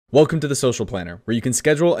Welcome to the Social Planner, where you can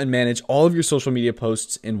schedule and manage all of your social media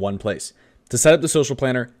posts in one place. To set up the Social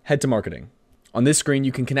Planner, head to Marketing. On this screen,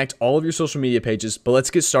 you can connect all of your social media pages, but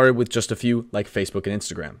let's get started with just a few like Facebook and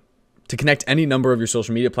Instagram. To connect any number of your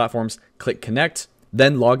social media platforms, click Connect,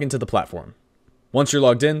 then log into the platform. Once you're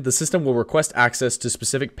logged in, the system will request access to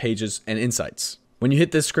specific pages and insights. When you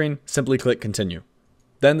hit this screen, simply click Continue.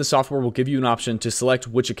 Then the software will give you an option to select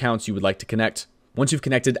which accounts you would like to connect. Once you've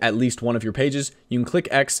connected at least one of your pages, you can click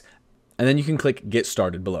X, and then you can click Get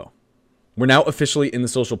Started below. We're now officially in the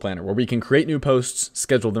Social Planner, where we can create new posts,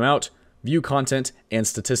 schedule them out, view content, and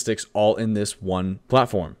statistics all in this one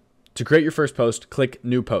platform. To create your first post, click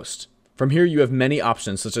New Post. From here, you have many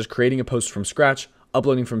options, such as creating a post from scratch,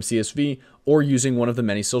 uploading from CSV, or using one of the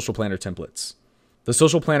many Social Planner templates. The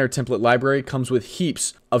Social Planner template library comes with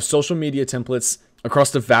heaps of social media templates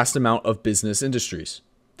across the vast amount of business industries.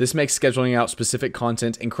 This makes scheduling out specific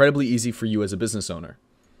content incredibly easy for you as a business owner.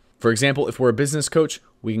 For example, if we're a business coach,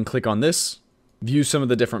 we can click on this, view some of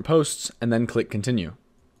the different posts, and then click Continue.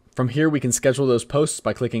 From here, we can schedule those posts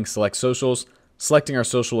by clicking Select Socials, selecting our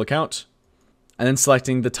social account, and then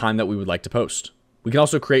selecting the time that we would like to post. We can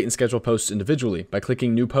also create and schedule posts individually by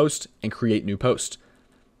clicking New Post and Create New Post.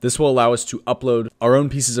 This will allow us to upload our own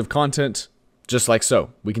pieces of content just like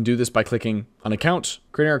so. We can do this by clicking on Account,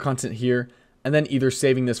 creating our content here, and then either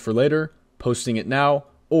saving this for later, posting it now,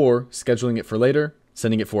 or scheduling it for later,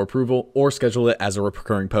 sending it for approval, or schedule it as a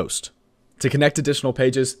recurring post. To connect additional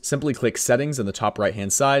pages, simply click Settings in the top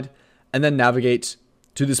right-hand side, and then navigate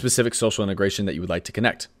to the specific social integration that you would like to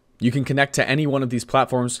connect. You can connect to any one of these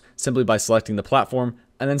platforms simply by selecting the platform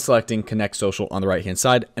and then selecting Connect Social on the right-hand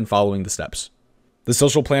side and following the steps. The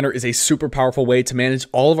Social Planner is a super powerful way to manage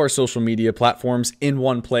all of our social media platforms in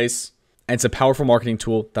one place, and it's a powerful marketing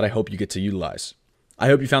tool that I hope you get to utilize. I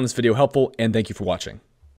hope you found this video helpful, and thank you for watching.